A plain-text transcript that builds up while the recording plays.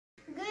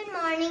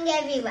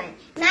morning everyone.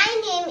 My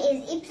name is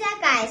Ipsa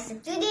Kayasta.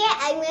 Today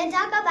I'm going to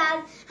talk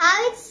about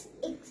how it's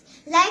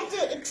like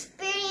to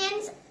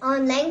experience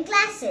online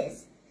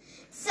classes.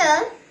 So,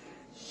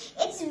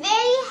 it's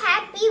very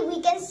happy we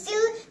can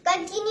still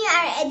continue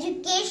our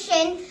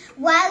education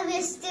while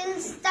we're still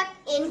stuck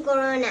in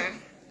Corona.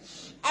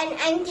 And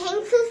I'm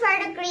thankful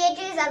for the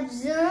creators of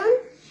Zoom,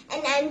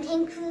 and I'm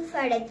thankful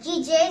for the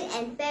teachers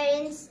and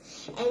parents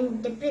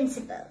and the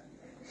principal.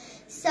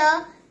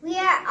 So, we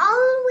are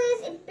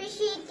always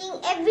appreciating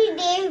every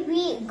day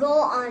we go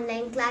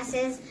online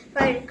classes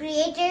for the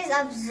creators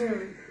of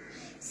Zoom.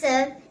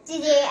 So,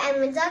 today I'm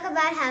going to talk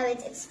about how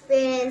it's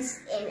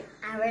experienced in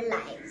our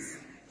lives.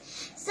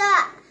 So,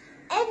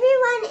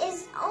 everyone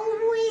is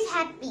always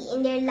happy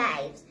in their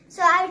lives.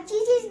 So, our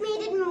teachers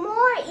made it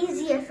more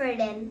easier for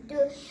them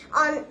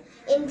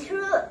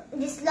through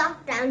this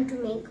lockdown to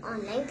make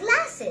online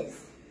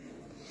classes.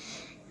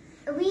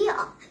 We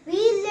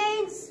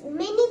learned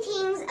many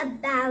things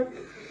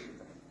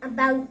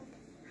about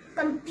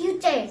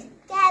computers,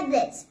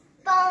 tablets,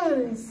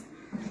 phones,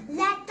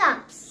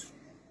 laptops,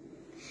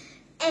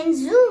 and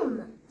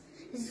Zoom.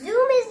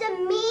 Zoom is the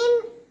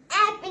main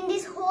app in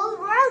this whole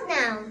world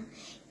now.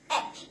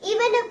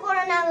 Even the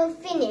Corona will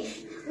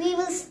finish, we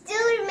will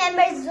still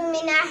remember Zoom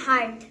in our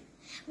heart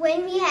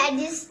when we had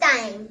this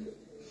time.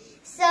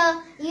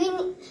 So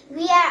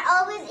we are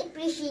always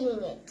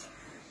appreciating it.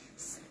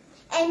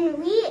 And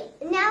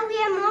now we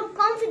are more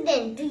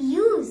confident to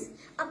use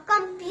a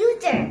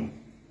computer.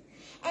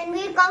 And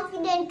we are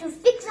confident to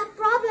fix a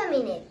problem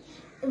in it.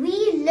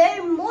 We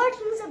learn more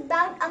things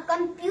about a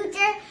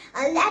computer,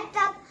 a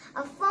laptop,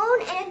 a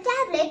phone, and a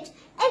tablet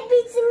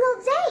every single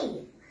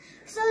day.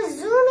 So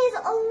Zoom is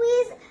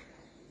always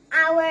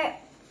our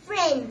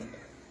friend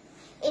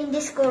in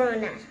this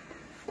Corona.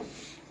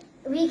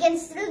 We can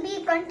still be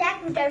in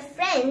contact with our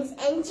friends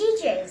and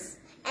teachers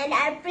and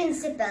our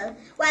principal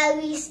while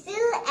we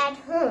still at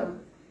home.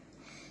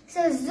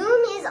 So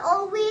Zoom is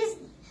always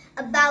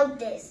about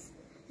this.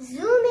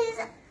 Zoom is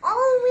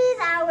always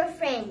our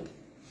friend.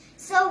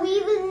 So we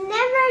will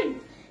never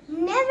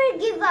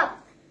give up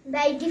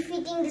by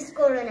defeating this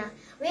Corona.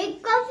 We're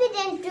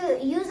confident to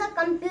use a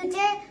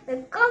computer,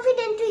 we're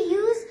confident to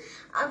use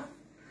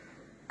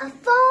a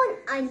phone,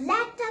 a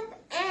laptop,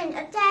 and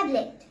a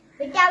tablet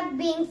without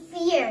being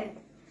feared.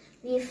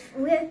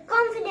 We're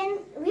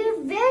confident,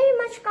 we're very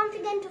much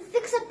confident to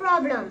fix a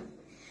problem.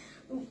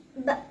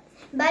 But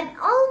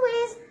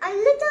always a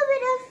little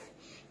bit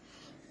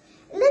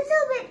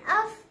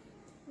of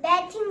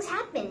bad things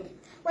happen.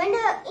 When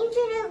the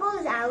internet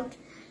goes out,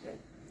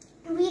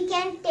 we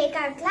can't take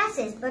our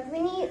classes, but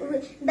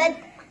people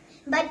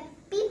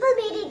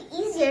made it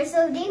easier,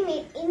 so they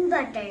made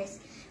inverters.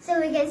 So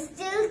we can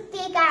still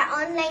take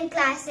our online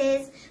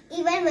classes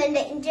even when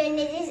the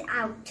internet is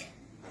out.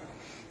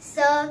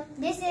 So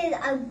this is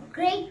a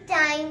great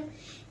time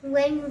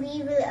when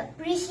we will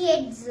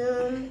appreciate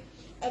Zoom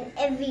and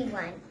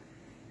everyone.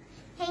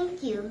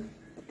 Thank you.